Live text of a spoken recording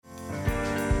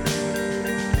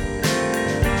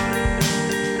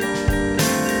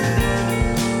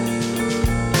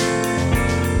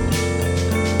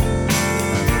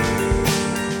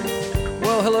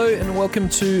welcome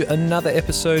to another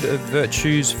episode of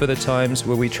Virtues for the Times,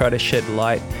 where we try to shed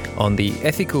light on the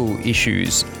ethical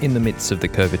issues in the midst of the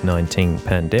COVID-19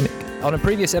 pandemic. On a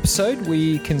previous episode,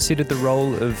 we considered the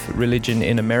role of religion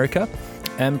in America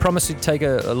and promised to take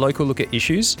a local look at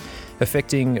issues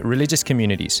affecting religious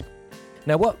communities.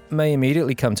 Now, what may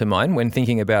immediately come to mind when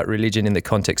thinking about religion in the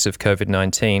context of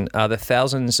COVID-19 are the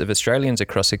thousands of Australians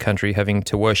across the country having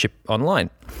to worship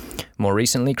online. More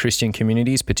recently, Christian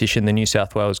communities petitioned the New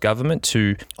South Wales government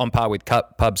to, on par with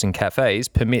pubs and cafes,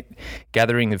 permit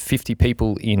gathering of 50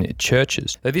 people in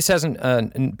churches. Though this hasn't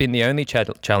been the only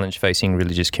challenge facing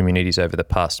religious communities over the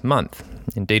past month.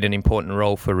 Indeed, an important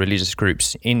role for religious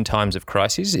groups in times of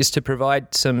crisis is to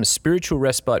provide some spiritual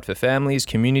respite for families,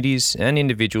 communities and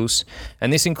individuals,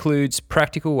 and this includes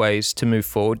practical ways to move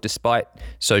forward despite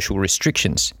social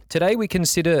restrictions. Today we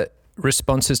consider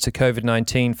responses to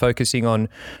COVID-19 focusing on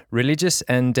religious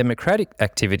and democratic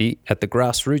activity at the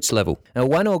grassroots level. Now,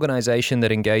 one organisation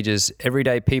that engages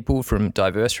everyday people from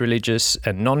diverse religious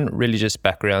and non-religious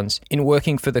backgrounds in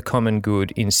working for the common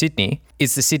good in Sydney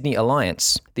is the Sydney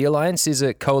Alliance. The Alliance is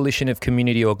a coalition of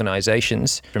community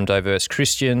organisations from diverse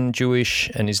Christian,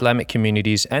 Jewish and Islamic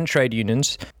communities and trade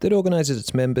unions that organises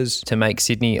its members to make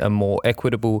Sydney a more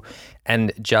equitable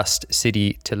and just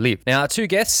city to live. Now, our two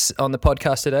guests on the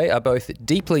podcast today are both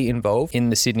deeply involved in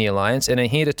the Sydney Alliance and are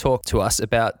here to talk to us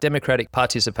about democratic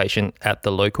participation at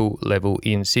the local level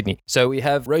in Sydney. So we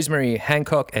have Rosemary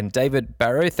Hancock and David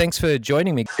Barrow. Thanks for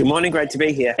joining me. Good morning, great to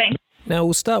be here. Thanks. Now,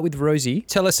 we'll start with Rosie.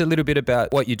 Tell us a little bit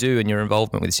about what you do and your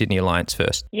involvement with the Sydney Alliance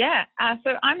first. Yeah,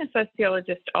 so I'm a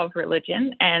sociologist of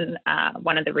religion and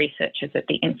one of the researchers at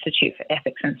the Institute for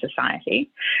Ethics and Society.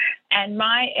 And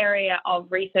my area of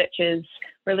research is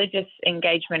religious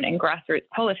engagement and grassroots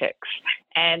politics.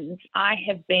 And I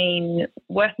have been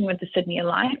working with the Sydney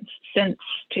Alliance since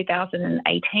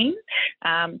 2018,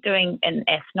 doing an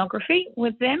ethnography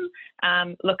with them,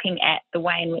 looking at the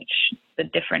way in which the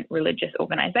different religious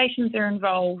organisations are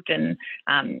involved and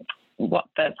what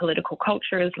the political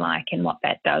culture is like and what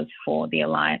that does for the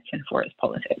Alliance and for its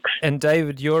politics. And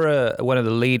David, you're one of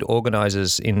the lead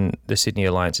organisers in the Sydney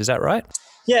Alliance, is that right?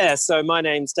 Yeah, so my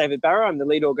name's David Barrow. I'm the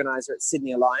lead organiser at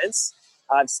Sydney Alliance.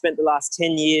 I've spent the last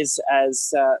 10 years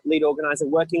as lead organiser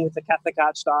working with the Catholic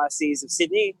Archdiocese of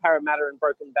Sydney, Parramatta and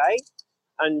Broken Bay,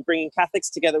 and bringing Catholics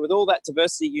together with all that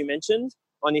diversity you mentioned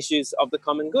on issues of the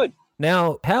common good.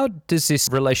 Now, how does this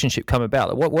relationship come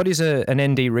about? What is an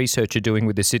ND researcher doing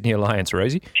with the Sydney Alliance,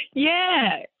 Rosie?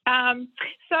 Yeah,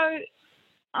 so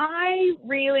I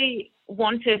really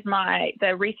wanted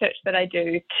the research that I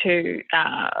do to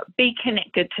be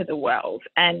connected to the world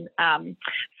and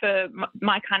for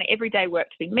my kind of everyday work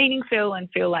to be meaningful and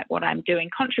feel like what I'm doing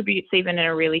contributes even in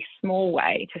a really small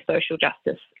way to social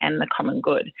justice and the common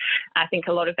good. I think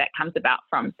a lot of that comes about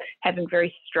from having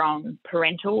very strong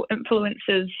parental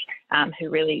influences who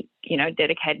really,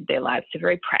 dedicated their lives to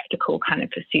very practical kind of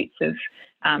pursuits of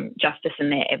justice in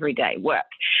their everyday work.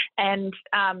 And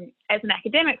as an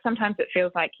academic, sometimes it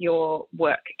feels like your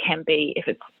work can be, if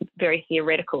it's very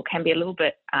theoretical, can be a little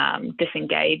bit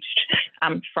disengaged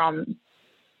from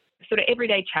sort of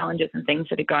everyday challenges and things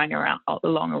that are going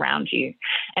along around you.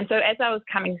 And so as I was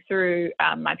coming through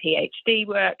my PhD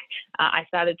work, I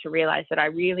started to realise that I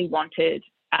really wanted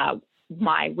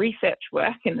my research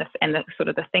work and the sort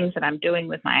of the things that I'm doing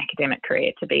with my academic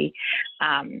career to be,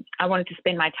 I wanted to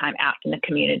spend my time out in the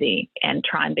community and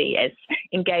try and be as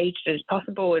engaged as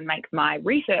possible and make my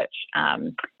research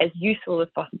as useful as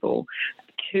possible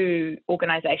to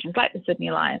organisations like the Sydney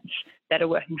Alliance that are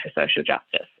working for social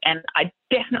justice. And I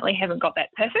definitely haven't got that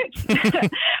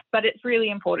perfect, but it's really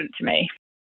important to me.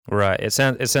 Right. It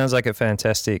sounds like a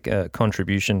fantastic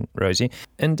contribution, Rosie.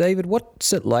 And David,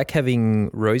 what's it like having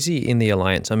Rosie in the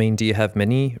Alliance? I mean, do you have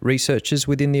many researchers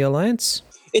within the Alliance?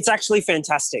 It's actually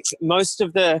fantastic. Most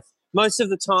of the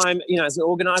time, as an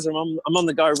organiser, I'm on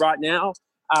the go right now.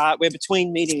 We're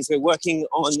between meetings. We're working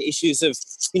on issues of,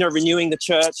 renewing the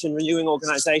church and renewing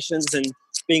organisations and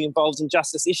being involved in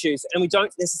justice issues. And we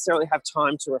don't necessarily have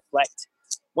time to reflect.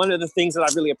 One of the things that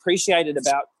I really appreciated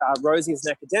about Rosie as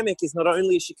an academic is not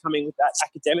only is she coming with that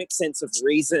academic sense of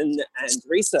reason and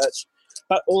research,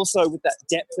 but also with that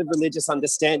depth of religious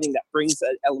understanding that brings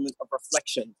an element of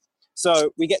reflection.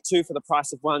 So we get two for the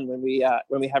price of one when we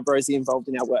have Rosie involved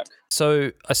in our work.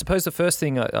 So I suppose the first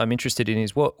thing I'm interested in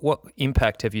is what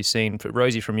impact have you seen, for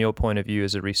Rosie, from your point of view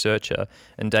as a researcher,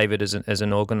 and David as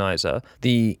an organiser,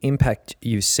 the impact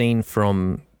you've seen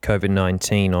from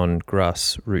COVID-19 on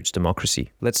grassroots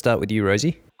democracy? Let's start with you,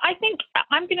 Rosie. I think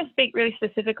I'm going to speak really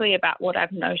specifically about what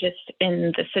I've noticed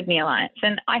in the Sydney Alliance,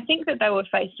 and I think that they were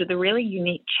faced with a really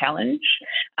unique challenge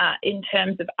in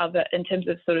terms of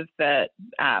sort of the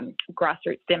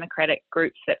grassroots democratic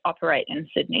groups that operate in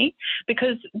Sydney,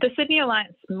 because the Sydney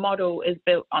Alliance model is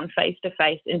built on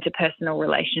face-to-face interpersonal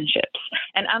relationships,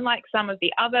 and unlike some of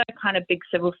the other kind of big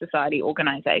civil society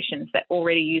organisations that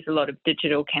already use a lot of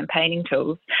digital campaigning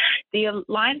tools, the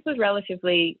Alliance was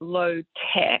relatively low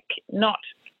tech, not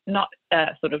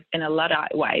sort of in a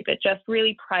Luddite way, but just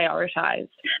really prioritised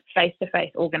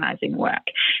face-to-face organising work.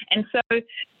 And so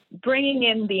bringing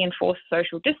in the enforced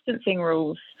social distancing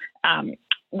rules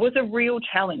was a real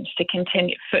challenge to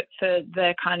continue for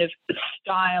the kind of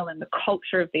style and the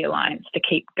culture of the Alliance to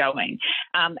keep going.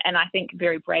 And I think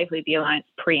very bravely the Alliance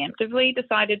preemptively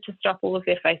decided to stop all of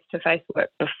their face-to-face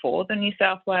work before the New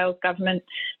South Wales government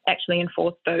actually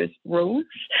enforced those rules.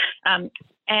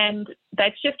 And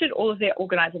they've shifted all of their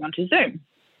organising onto Zoom.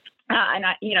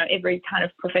 Every kind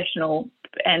of professional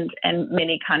and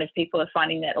many kind of people are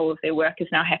finding that all of their work is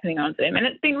now happening on Zoom. And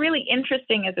it's been really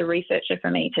interesting as a researcher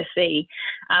for me to see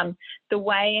the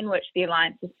way in which the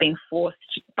Alliance has been forced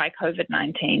by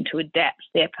COVID-19 to adapt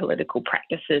their political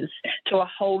practices to a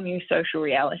whole new social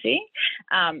reality.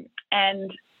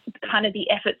 And kind of the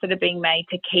efforts that are being made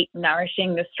to keep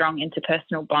nourishing the strong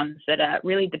interpersonal bonds that are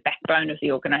really the backbone of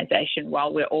the organisation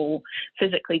while we're all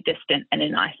physically distant and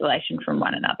in isolation from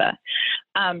one another.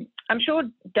 I'm sure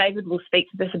David will speak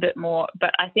to this a bit more,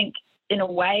 but I think in a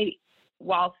way,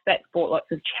 whilst that's brought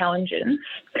lots of challenges,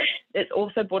 it's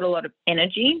also brought a lot of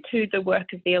energy to the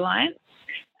work of the Alliance.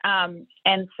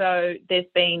 And so there's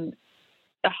been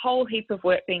a whole heap of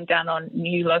work being done on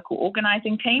new local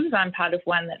organising teams. I'm part of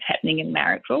one that's happening in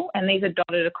Marrickville, and these are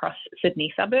dotted across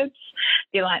Sydney suburbs.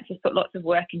 The Alliance has put lots of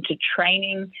work into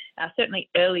training. Certainly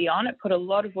early on, it put a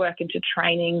lot of work into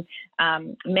training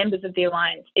members of the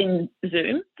Alliance in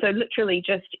Zoom. So literally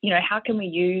just, how can we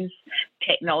use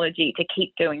technology to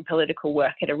keep doing political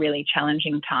work at a really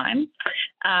challenging time?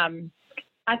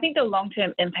 I think the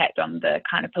long-term impact on the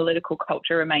kind of political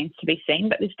culture remains to be seen,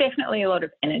 but there's definitely a lot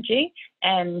of energy,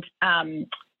 and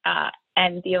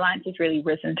the Alliance has really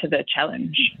risen to the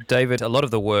challenge. David, a lot of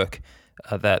the work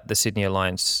that the Sydney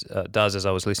Alliance does, as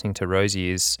I was listening to Rosie,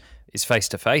 is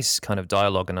face-to-face kind of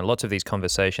dialogue, and a lot of these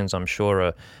conversations, I'm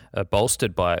sure, are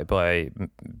bolstered by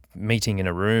meeting in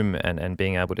a room and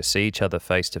being able to see each other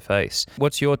face-to-face.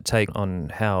 What's your take on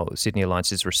how Sydney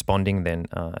Alliance is responding then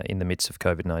in the midst of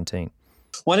COVID-19?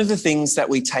 One of the things that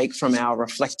we take from our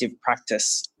reflective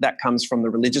practice that comes from the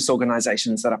religious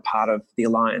organisations that are part of the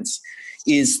Alliance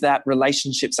is that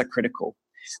relationships are critical.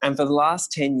 And for the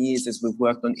last 10 years, as we've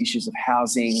worked on issues of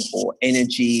housing or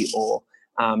energy or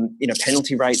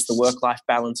penalty rates, the work-life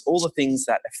balance, all the things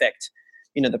that affect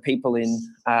the people in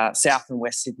South and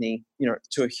West Sydney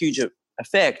to a huge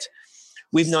effect,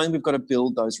 we've known we've got to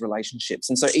build those relationships.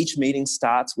 And so each meeting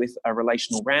starts with a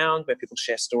relational round where people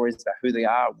share stories about who they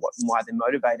are, what and why they're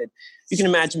motivated. You can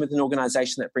imagine with an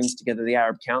organisation that brings together the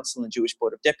Arab Council and the Jewish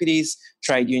Board of Deputies,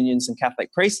 trade unions and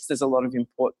Catholic priests, there's a lot of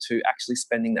import to actually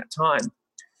spending that time.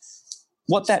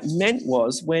 What that meant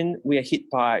was when we are hit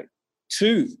by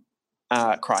two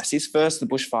crises, first the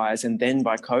bushfires and then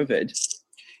by COVID,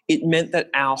 it meant that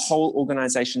our whole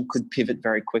organisation could pivot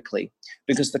very quickly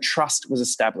because the trust was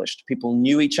established. People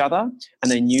knew each other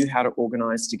and they knew how to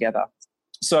organise together.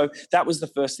 So that was the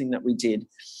first thing that we did.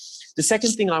 The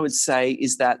second thing I would say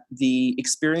is that the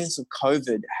experience of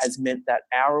COVID has meant that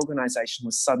our organisation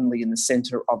was suddenly in the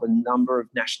centre of a number of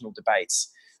national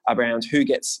debates around who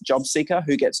gets job seeker,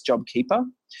 who gets job keeper,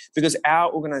 because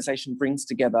our organisation brings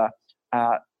together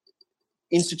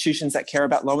institutions that care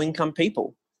about low-income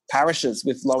people, parishes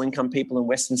with low-income people in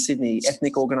Western Sydney,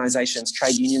 ethnic organisations,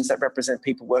 trade unions that represent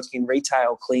people working in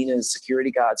retail, cleaners, security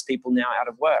guards, people now out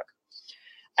of work.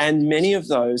 And many of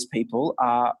those people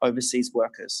are overseas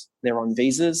workers. They're on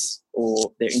visas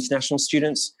or they're international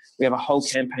students. We have a whole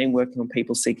campaign working on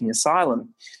people seeking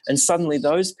asylum. And suddenly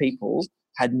those people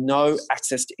had no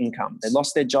access to income. They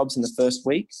lost their jobs in the first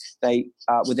week. They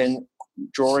were then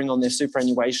drawing on their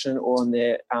superannuation or on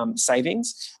their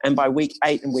savings. And by week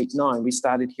 8 and week 9, we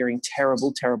started hearing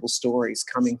terrible, terrible stories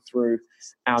coming through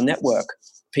our network.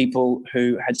 People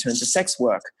who had turned to sex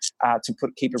work to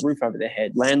keep a roof over their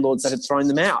head, landlords that had thrown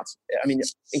them out. I mean,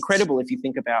 incredible if you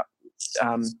think about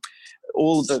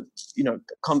all the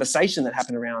conversation that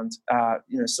happened around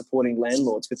supporting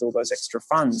landlords with all those extra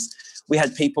funds. We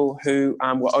had people who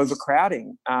were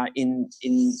overcrowding in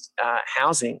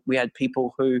housing. We had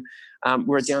people who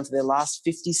were down to their last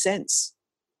 50 cents,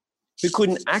 who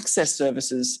couldn't access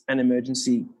services and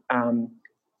emergency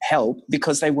help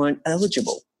because they weren't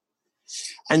eligible.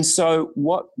 And so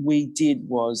what we did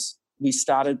was we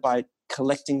started by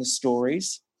collecting the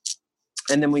stories,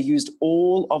 and then we used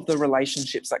all of the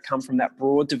relationships that come from that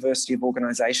broad diversity of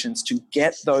organisations to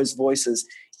get those voices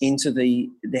into the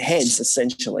heads,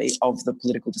 essentially, of the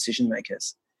political decision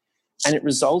makers. And it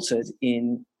resulted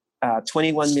in a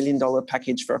 $21 million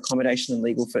package for accommodation and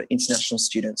legal for international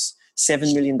students,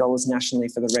 $7 million nationally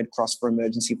for the Red Cross for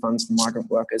emergency funds for migrant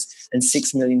workers, and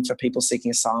 $6 million for people seeking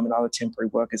asylum and other temporary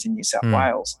workers in New South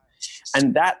Wales.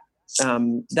 And that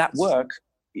work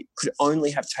could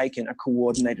only have taken a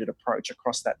coordinated approach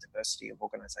across that diversity of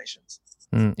organisations.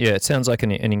 Yeah, it sounds like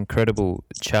an incredible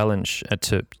challenge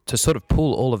to sort of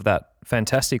pull all of that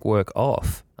fantastic work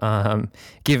off,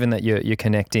 given that you're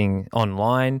connecting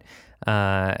online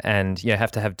and you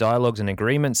have to have dialogues and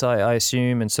agreements, I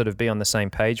assume, and sort of be on the same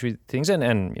page with things,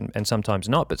 and sometimes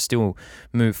not, but still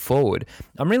move forward.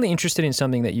 I'm really interested in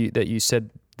something that you said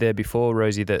there before,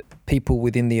 Rosie, that people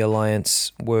within the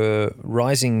Alliance were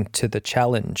rising to the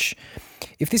challenge.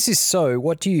 If this is so,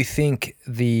 what do you think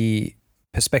the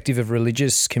perspective of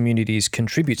religious communities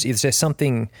contributes? Is there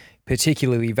something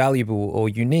particularly valuable or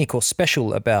unique or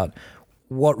special about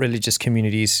what religious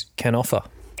communities can offer?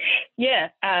 Yeah,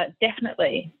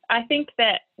 definitely. I think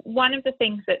that one of the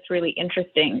things that's really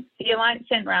interesting, the Alliance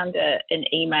sent around an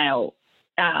email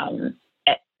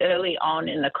early on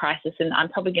in the crisis, and I'm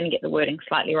probably going to get the wording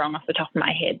slightly wrong off the top of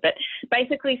my head, but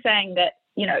basically saying that,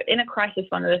 in a crisis,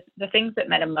 one of the things that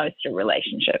matter most are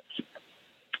relationships.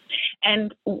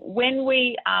 And when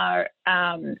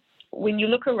when you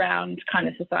look around kind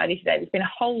of society today, there's been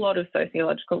a whole lot of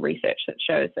sociological research that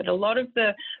shows that a lot of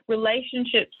the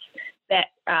relationships that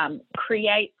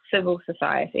create civil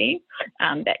society,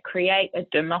 that create a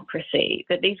democracy,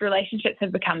 that these relationships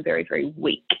have become very, very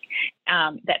weak,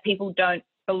 that people don't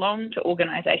belong to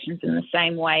organisations in the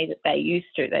same way that they used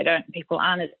to. People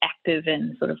aren't as active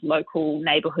in sort of local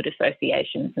neighbourhood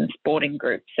associations and sporting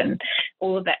groups and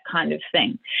all of that kind of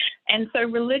thing. And so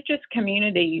religious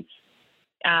communities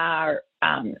are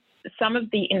some of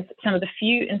the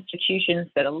few institutions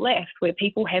that are left where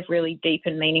people have really deep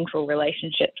and meaningful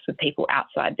relationships with people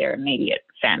outside their immediate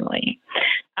family.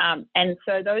 And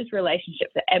so those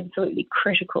relationships are absolutely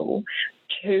critical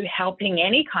to helping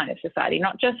any kind of society,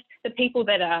 not just the people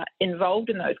that are involved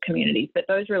in those communities, but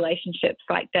those relationships,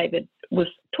 like David was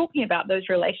talking about, those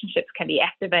relationships can be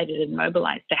activated and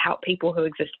mobilised to help people who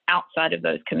exist outside of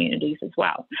those communities as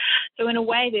well. So in a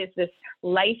way, there's this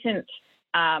latent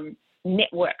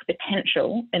network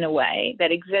potential, in a way,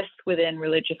 that exists within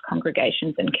religious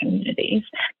congregations and communities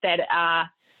that are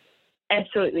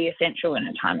absolutely essential in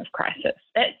a time of crisis.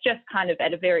 That's just kind of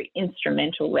at a very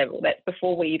instrumental level. That's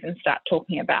before we even start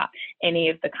talking about any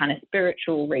of the kind of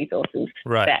spiritual resources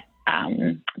that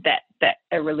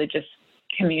a religious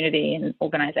community and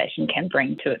organisation can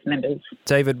bring to its members.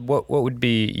 David, what would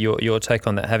be your take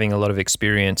on that, having a lot of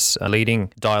experience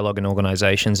leading dialogue and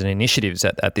organisations and initiatives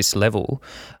at this level?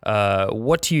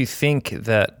 What do you think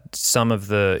that some of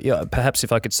the, perhaps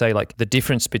if I could say, like the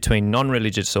difference between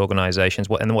non-religious organisations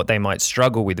and what they might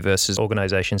struggle with versus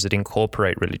organisations that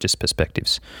incorporate religious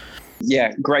perspectives?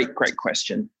 Yeah, great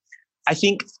question. I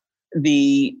think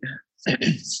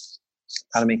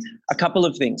a couple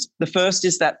of things. The first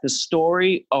is that the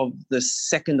story of the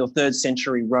 2nd or 3rd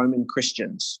century Roman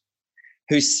Christians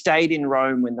who stayed in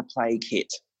Rome when the plague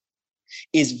hit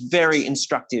is very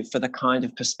instructive for the kind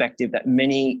of perspective that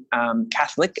many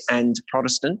Catholic and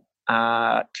Protestant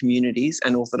communities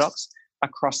and Orthodox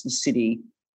across the city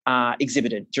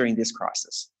exhibited during this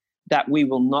crisis. That we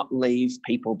will not leave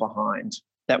people behind,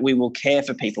 that we will care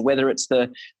for people, whether it's the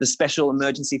special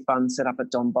emergency fund set up at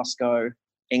Don Bosco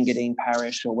Engadine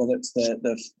Parish, or whether it's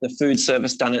the food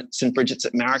service done at St Bridget's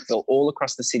at Marrickville. All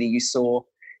across the city, you saw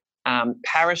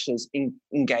parishes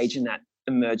engage in that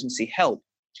emergency help.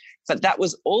 But that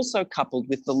was also coupled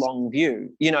with the long view.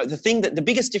 The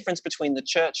biggest difference between the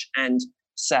church and,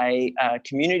 say, a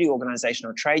community organisation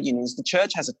or a trade union is the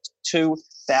church has a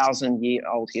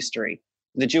 2,000-year-old history.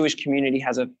 The Jewish community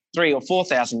has a 3,000 or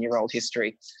 4,000-year-old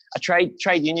history. Trade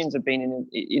unions have been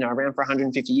around for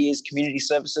 150 years. Community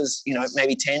services,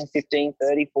 maybe 10, 15,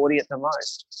 30, 40 at the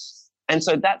most. And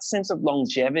so that sense of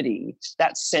longevity,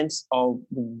 that sense of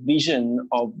the vision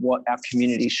of what our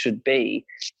community should be,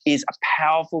 is a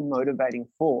powerful motivating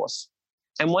force.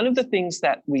 And one of the things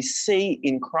that we see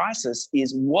in crisis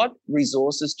is, what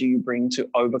resources do you bring to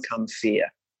overcome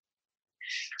fear?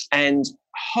 And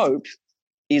hope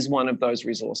is one of those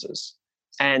resources.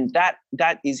 And that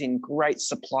is in great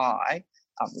supply.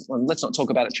 Let's not talk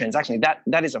about it transactionally.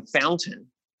 That is a fountain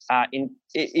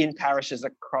in parishes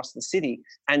across the city.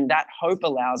 And that hope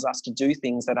allows us to do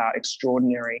things that are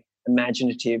extraordinary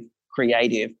imaginative,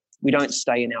 creative. We don't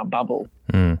stay in our bubble.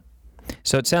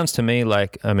 So it sounds to me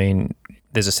like, I mean,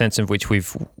 there's a sense in which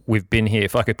we've been here.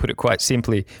 If I could put it quite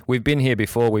simply, we've been here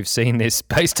before. We've seen this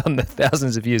based on the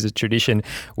thousands of years of tradition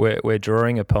we're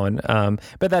drawing upon.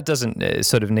 But that doesn't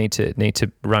sort of need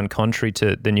to run contrary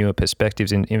to the newer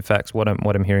perspectives. In fact, what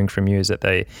I'm hearing from you is that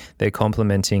they're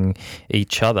complementing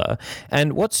each other.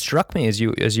 And what struck me as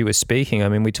you were speaking, I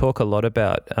mean, we talk a lot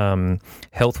about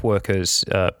health workers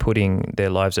putting their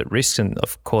lives at risk, and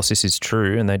of course this is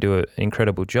true, and they do an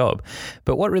incredible job.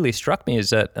 But what really struck me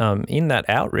is that in that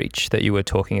outreach that you were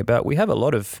talking about, we have a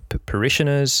lot of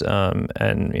parishioners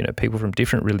and people from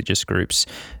different religious groups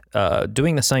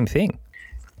doing the same thing.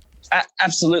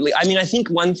 Absolutely. I mean, I think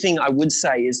one thing I would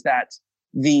say is that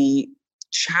the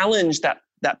challenge that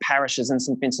parishes in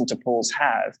St. Vincent de Paul's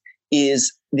have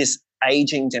is this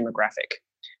aging demographic,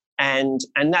 and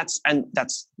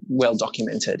that's well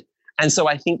documented. And so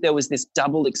I think there was this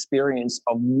double experience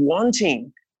of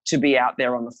wanting to be out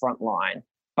there on the front line,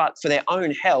 but for their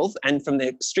own health and from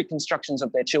the strict instructions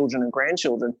of their children and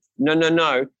grandchildren,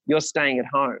 no, you're staying at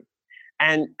home.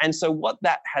 And so what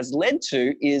that has led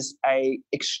to is a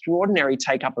extraordinary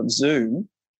take-up of Zoom,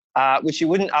 which you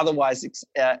wouldn't otherwise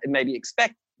maybe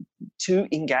expect, to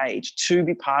engage, to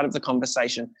be part of the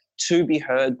conversation, to be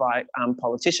heard by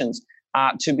politicians,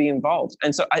 to be involved.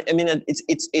 And so, I mean,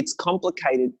 it's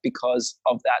complicated because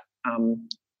of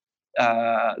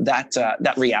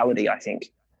that reality, I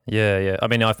think. Yeah. I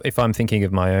mean, if I'm thinking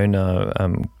of my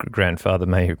own grandfather,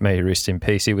 may he rest in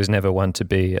peace, he was never one to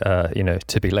be,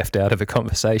 to be left out of a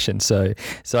conversation. So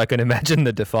I can imagine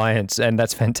the defiance, and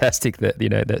that's fantastic that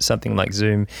that something like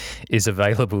Zoom is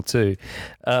available too.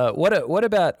 What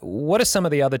are some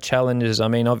of the other challenges? I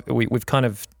mean, we've kind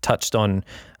of touched on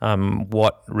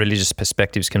what religious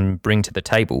perspectives can bring to the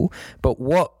table, but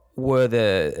what were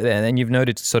and you've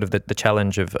noted sort of the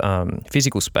challenge of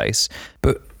physical space,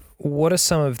 but what are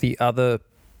some of the other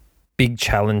big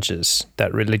challenges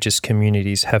that religious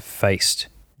communities have faced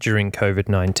during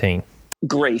COVID-19?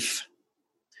 Grief.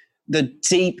 The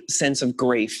deep sense of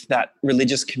grief that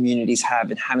religious communities have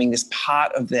in having this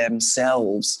part of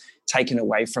themselves taken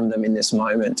away from them in this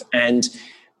moment. And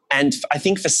I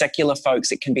think for secular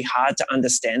folks, it can be hard to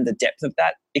understand the depth of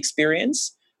that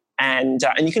experience. And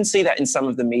you can see that in some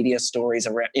of the media stories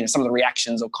around, some of the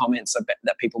reactions or comments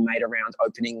that people made around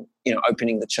opening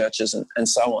the churches and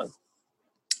so on.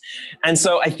 And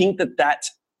so I think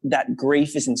that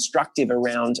grief is instructive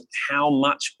around how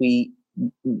much we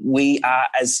are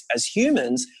as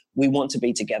humans, we want to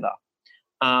be together,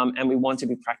 and we want to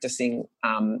be practicing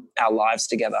our lives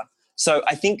together. So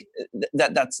I think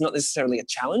that's not necessarily a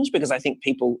challenge, because I think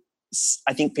people,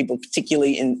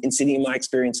 particularly in Sydney, in my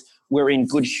experience, were in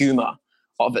good humour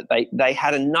of it. They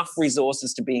had enough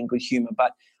resources to be in good humour.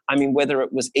 But I mean, whether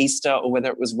it was Easter or whether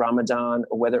it was Ramadan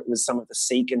or whether it was some of the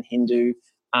Sikh and Hindu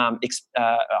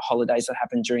holidays that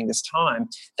happened during this time,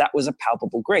 that was a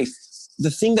palpable grief.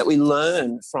 The thing that we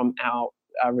learn from our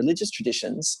religious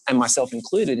traditions, and myself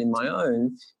included in my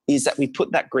own, is that we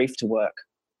put that grief to work.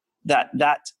 That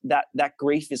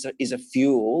grief is a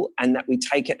fuel, and that we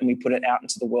take it and we put it out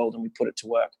into the world and we put it to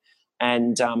work.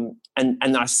 And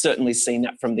I've certainly seen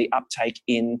that from the uptake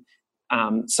in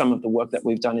some of the work that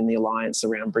we've done in the Alliance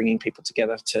around bringing people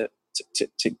together to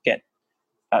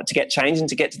get change and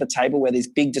to get to the table where these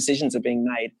big decisions are being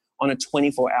made on a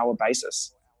 24-hour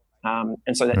basis.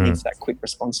 And so that needs that quick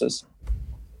responses.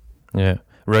 Yeah.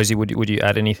 Rosie, would you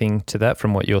add anything to that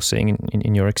from what you're seeing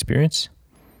in your experience?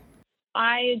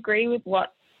 I agree with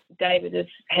what David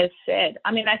has said.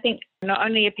 I mean, I think not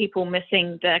only are people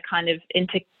missing the kind of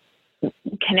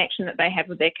interconnection that they have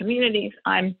with their communities.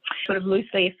 I'm sort of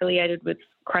loosely affiliated with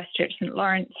Christchurch St.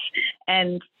 Lawrence,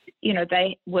 and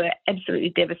they were absolutely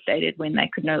devastated when they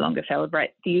could no longer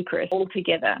celebrate the Eucharist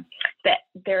altogether. That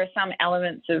there are some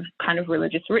elements of kind of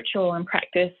religious ritual and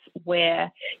practice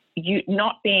where you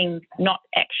not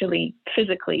actually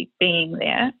physically being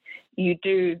there, you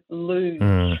do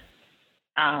lose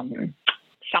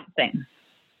something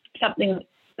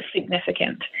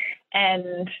significant,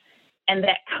 and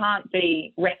that can't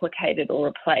be replicated or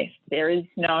replaced. There is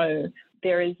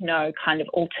no kind of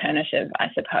alternative, I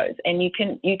suppose. And you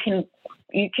can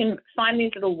find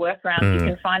these little workarounds. You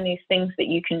can find these things that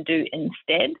you can do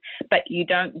instead, but you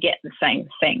don't get the same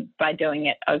thing by doing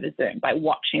it over Zoom, by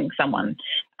watching someone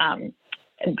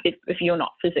if you're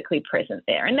not physically present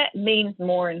there. And that means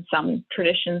more in some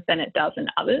traditions than it does in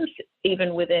others.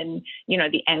 Even within,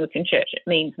 the Anglican Church, it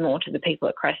means more to the people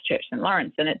at Christchurch St.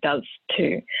 Lawrence than it does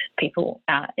to people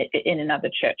in another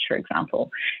church, for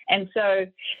example. And so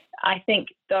I think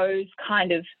those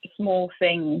kind of small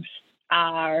things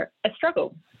are a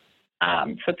struggle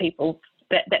for people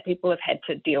that people have had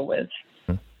to deal with.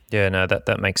 Yeah, no,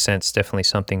 that makes sense. Definitely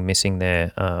something missing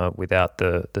there without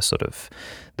the sort of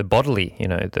the bodily,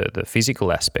 the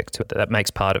physical aspect that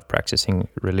makes part of practicing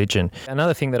religion.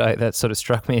 Another thing that sort of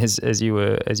struck me as you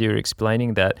were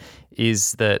explaining that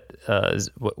is that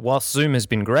whilst Zoom has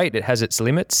been great, it has its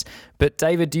limits. But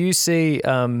David, do you see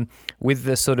with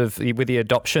the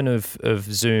adoption of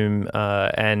Zoom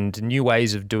and new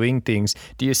ways of doing things,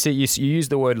 do you see you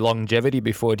used the word longevity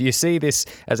before? Do you see this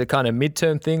as a kind of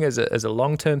midterm thing, as a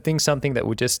long-term thing, something that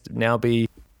will just now be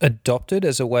adopted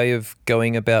as a way of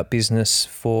going about business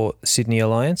for Sydney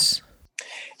Alliance?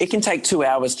 It can take 2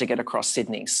 hours to get across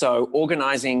Sydney. So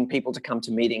organising people to come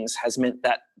to meetings has meant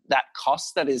that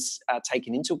cost that is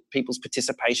taken into people's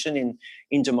participation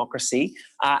in democracy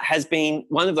has been,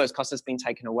 one of those costs has been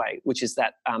taken away, which is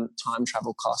that time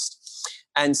travel cost.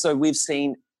 And so we've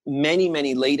seen many,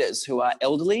 many leaders who are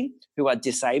elderly, who are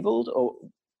disabled or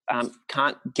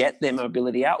can't get their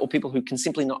mobility out, or people who can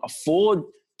simply not afford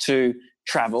to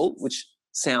travel, which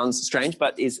sounds strange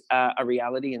but is a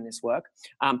reality in this work,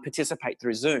 participate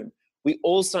through Zoom. We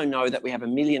also know that we have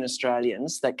 1 million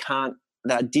Australians that can't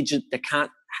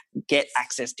get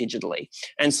access digitally.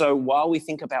 And so while we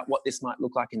think about what this might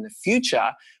look like in the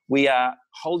future, we are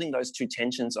holding those two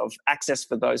tensions of access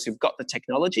for those who've got the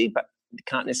technology but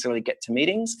can't necessarily get to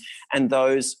meetings, and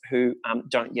those who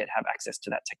don't yet have access to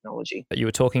that technology. You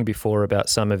were talking before about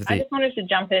some of the... I just wanted to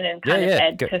jump in and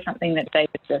add to something that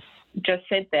David just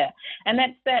said there. And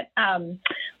that's that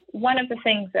one of the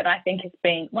thing that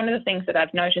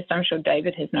I've noticed, I'm sure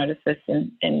David has noticed this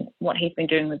in what he's been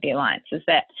doing with the Alliance, is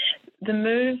that the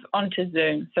move onto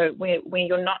Zoom, so where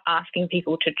you're not asking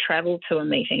people to travel to a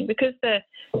meeting, because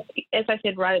as I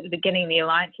said right at the beginning, the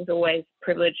Alliance has always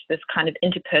privileged this kind of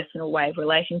interpersonal way of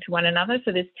relating to one another.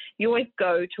 So you always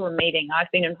go to a meeting. I've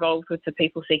been involved with the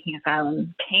People Seeking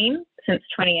Asylum team since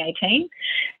 2018,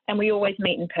 and we always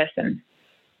meet in person.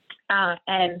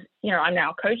 And I'm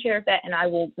now co-chair of that, and I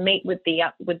will meet with the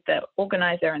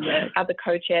organiser and the other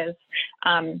co-chairs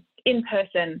in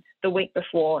person the week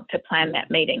before to plan that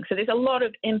meeting. So there's a lot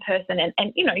of in-person,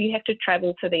 and you have to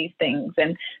travel to these things,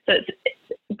 and so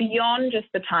it's beyond just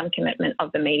the time commitment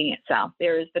of the meeting itself.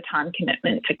 There is the time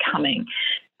commitment to coming,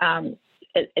 to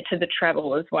the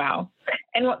travel as well.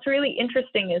 And what's really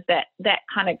interesting is that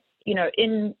kind of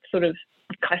in sort of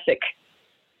classic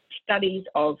studies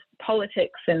of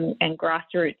politics and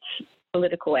grassroots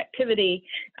political activity,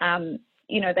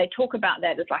 they talk about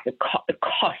that as like a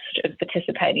cost of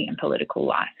participating in political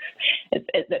life.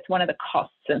 That's one of the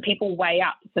costs, and people weigh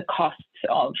up the costs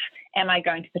of, am I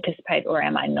going to participate or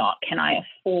am I not? Can I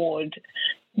afford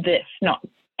this? Not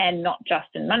just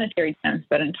in monetary terms,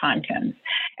 but in time terms.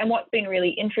 And what's been really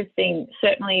interesting,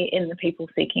 certainly in the People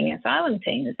Seeking Asylum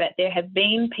team, is that there have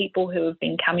been people who have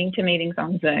been coming to meetings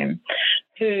on Zoom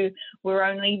who were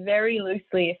only very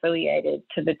loosely affiliated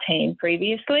to the team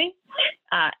previously,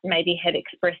 maybe had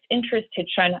expressed interest, had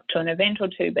shown up to an event or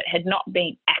two, but had not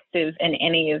been active in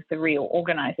any of the real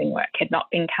organising work, had not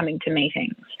been coming to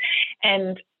meetings.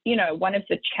 And, one of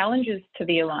the challenges to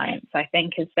the Alliance, I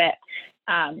think, is that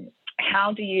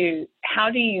how do you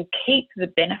keep the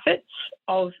benefits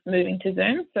of moving to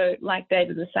Zoom? So like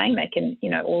David was saying, they can,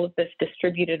 all of this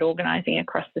distributed organising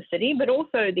across the city, but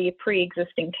also the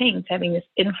pre-existing teams having this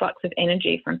influx of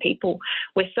energy from people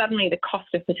where suddenly the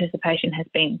cost of participation has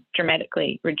been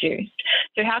dramatically reduced.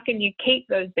 So how can you keep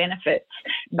those benefits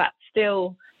but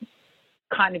still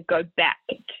kind of go back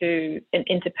to an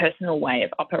interpersonal way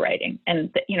of operating? And,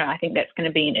 I think that's going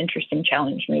to be an interesting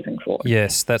challenge moving forward.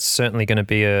 Yes, that's certainly going to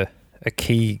be a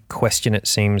key question, it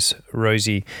seems,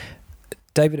 Rosie.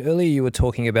 David, earlier you were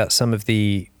talking about some of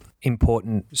the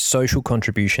important social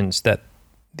contributions that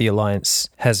the Alliance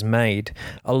has made.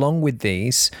 Along with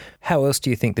these, how else do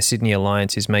you think the Sydney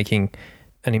Alliance is making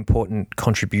an important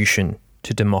contribution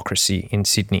to democracy in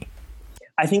Sydney?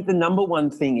 I think the number one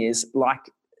thing is,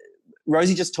 like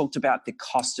Rosie just talked about, the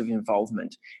cost of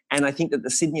involvement. And I think that the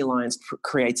Sydney Alliance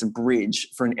creates a bridge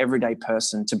for an everyday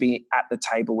person to be at the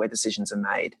table where decisions are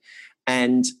made.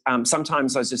 And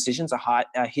sometimes those decisions are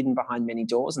hidden behind many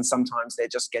doors, and sometimes they're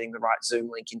just getting the right Zoom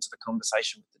link into the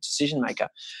conversation with the decision maker.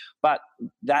 But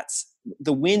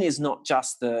the win is not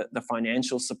just the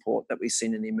financial support that we've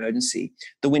seen in the emergency.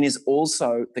 The win is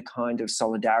also the kind of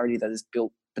solidarity that is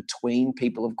built between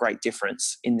people of great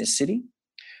difference in this city.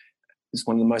 It's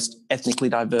one of the most ethnically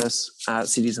diverse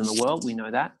cities in the world. We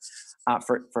know that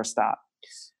for a start.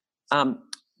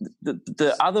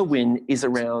 The other win is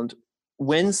around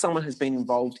when someone has been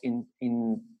involved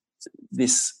in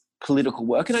this political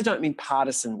work, and I don't mean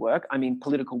partisan work, I mean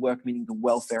political work meaning the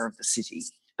welfare of the city,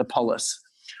 the polis.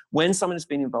 When someone has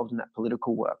been involved in that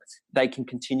political work, they can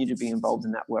continue to be involved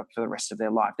in that work for the rest of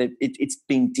their life. It's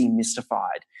been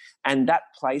demystified. And that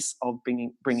place of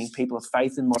bringing people of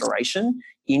faith and moderation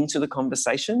into the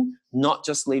conversation, not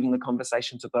just leaving the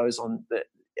conversation to those on the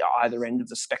either end of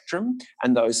the spectrum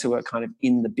and those who are kind of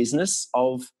in the business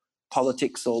of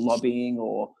politics or lobbying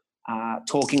or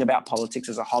talking about politics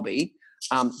as a hobby,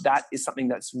 that is something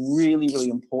that's really, really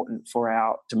important for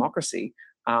our democracy.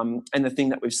 And the thing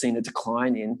that we've seen a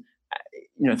decline in,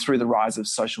 through the rise of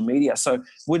social media. So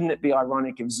wouldn't it be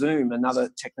ironic if Zoom, another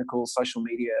technical social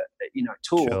media,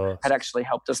 tool, Sure. had actually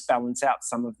helped us balance out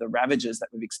some of the ravages that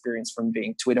we've experienced from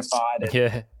being Twitterfied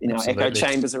and, echo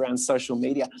chambers around social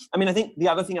media. I mean, I think the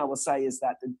other thing I will say is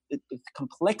that the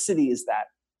complexity is that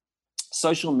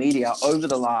social media over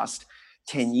the last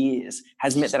 10 years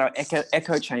has meant that our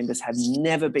echo chambers have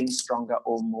never been stronger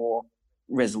or more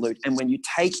resolute. And when you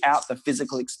take out the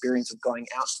physical experience of going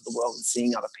out to the world and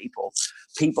seeing other people,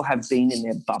 people have been in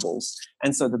their bubbles.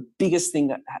 And so the biggest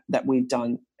thing that we've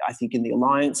done, I think, in the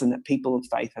Alliance and that people of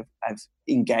faith have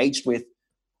engaged with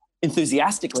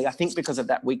enthusiastically, I think because of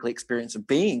that weekly experience of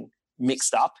being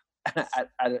mixed up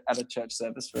at a church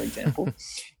service, for example,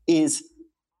 is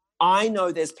I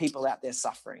know there's people out there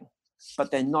suffering,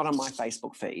 but they're not on my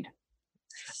Facebook feed.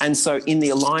 And so in the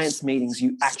Alliance meetings,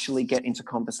 you actually get into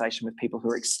conversation with people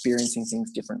who are experiencing things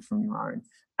different from your own.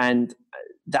 And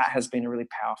that has been a really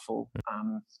powerful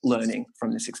learning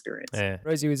from this experience. Yeah.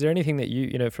 Rosie, is there anything that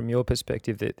you, from your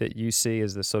perspective, that you see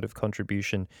as the sort of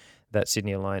contribution that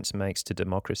Sydney Alliance makes to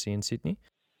democracy in Sydney?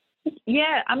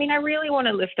 Yeah, I mean, I really want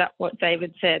to lift up what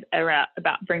David said about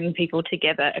bringing people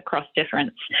together across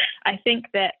difference. I think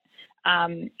that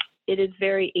it is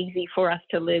very easy for us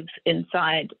to live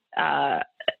inside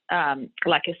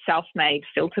like a self-made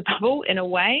filter bubble in a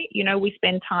way.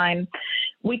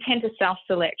 We tend to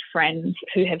self-select friends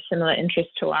who have similar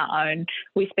interests to our own.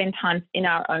 We spend time in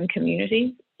our own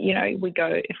communities.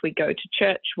 If we go to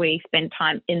church, we spend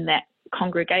time in that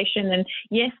congregation. And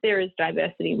yes, there is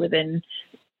diversity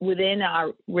within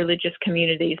our religious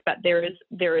communities, but there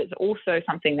is also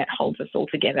something that holds us all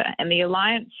together. And the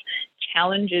Alliance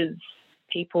challenges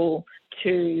people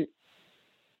to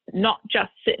not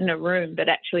just sit in a room, but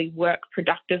actually work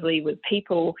productively with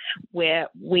people where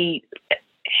we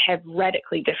have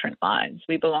radically different lives.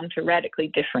 We belong to radically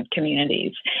different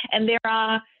communities. And there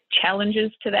are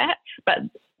challenges to that, but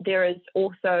there is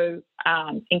also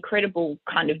incredible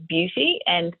kind of beauty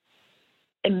and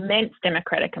immense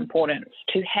democratic importance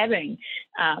to having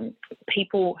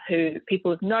people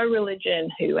with no religion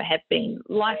who have been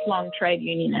lifelong trade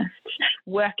unionists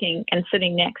working and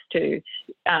sitting next to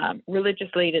religious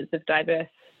leaders of diverse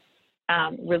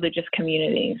religious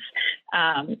communities.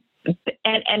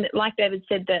 And like David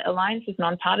said, the Alliance is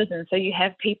nonpartisan. So you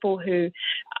have people who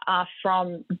are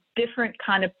from different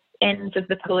kind of ends of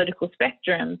the political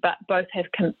spectrum, but both have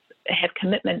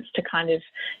commitments to kind of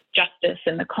justice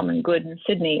and the common good in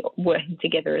Sydney working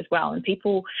together as well. And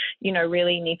people,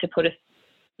 really need to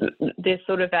there's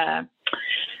sort of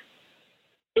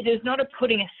it is not a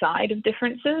putting aside of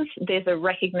differences. There's a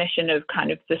recognition of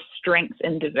kind of the strength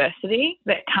and diversity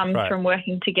that comes from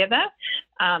working together.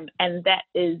 And that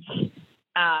is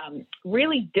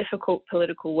really difficult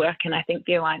political work. And I think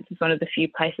the Alliance is one of the few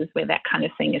places where that kind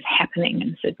of thing is happening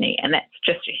in Sydney. And that's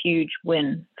just a huge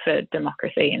win for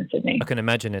democracy in Sydney. I can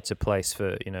imagine it's a place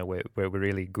for, where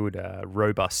really good,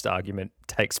 robust argument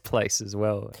takes place as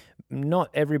well. Not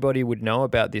everybody would know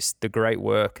about the great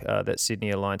work that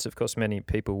Sydney Alliance, of course, many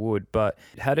people would, but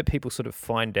how do people sort of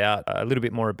find out a little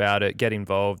bit more about it, get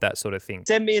involved, that sort of thing?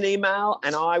 Send me an email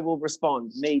and I will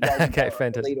respond. Me, David, okay,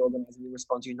 fantastic. The lead organizer, will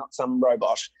respond to you, not some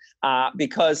robot.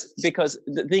 Because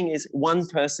the thing is, one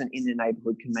person in the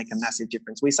neighbourhood can make a massive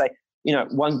difference. We say,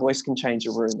 one voice can change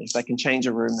a room. If they can change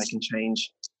a room, they can change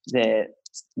their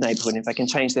neighbourhood. If they can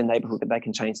change their neighbourhood, they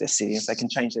can change their city. If they can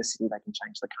change their city, they can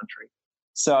change the country.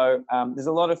 So there's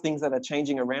a lot of things that are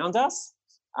changing around us.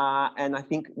 And I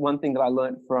think one thing that I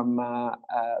learned from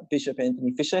Bishop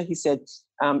Anthony Fisher, he said,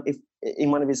 if in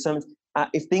one of his sermons,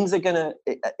 if things are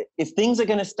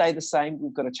gonna stay the same,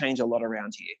 we've got to change a lot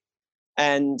around here.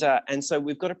 And so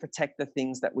we've got to protect the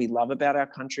things that we love about our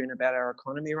country and about our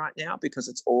economy right now, because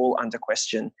it's all under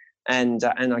question. And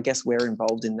I guess we're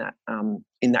involved in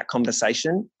that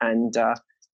conversation and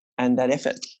that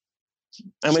effort.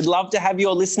 And we'd love to have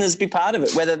your listeners be part of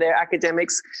it, whether they're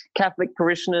academics, Catholic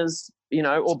parishioners,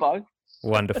 or both.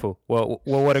 Wonderful. Well,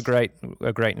 what a great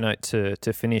note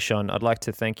to finish on. I'd like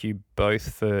to thank you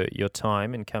both for your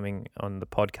time and coming on the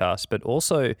podcast, but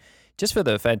also just for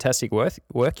the fantastic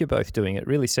work you're both doing. It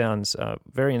really sounds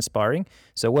very inspiring.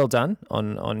 So well done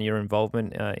on your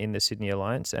involvement in the Sydney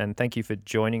Alliance, and thank you for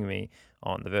joining me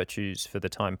on the Virtues for the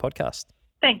Time podcast.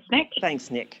 Thanks, Nick.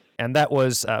 Thanks, Nick. And that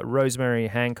was Rosemary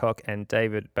Hancock and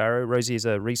David Barrow. Rosie is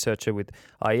a researcher with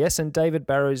IES, and David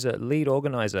Barrow is a lead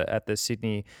organiser at the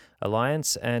Sydney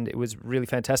Alliance. And it was really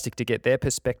fantastic to get their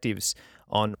perspectives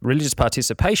on religious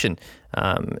participation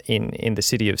in the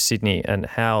city of Sydney and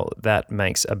how that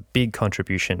makes a big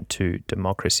contribution to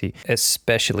democracy,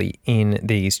 especially in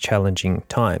these challenging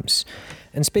times.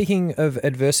 And speaking of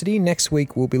adversity, next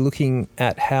week we'll be looking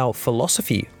at how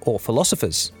philosophy or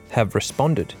philosophers have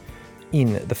responded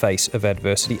in the face of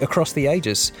adversity across the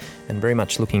ages, and very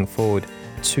much looking forward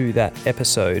to that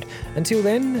episode. Until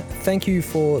then, thank you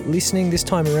for listening this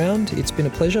time around. It's been a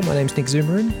pleasure. My name's Nick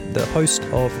Zumaren, the host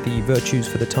of the Virtues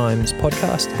for the Times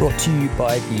podcast, brought to you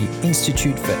by the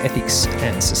Institute for Ethics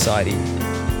and Society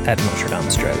at Notre Dame,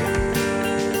 Australia.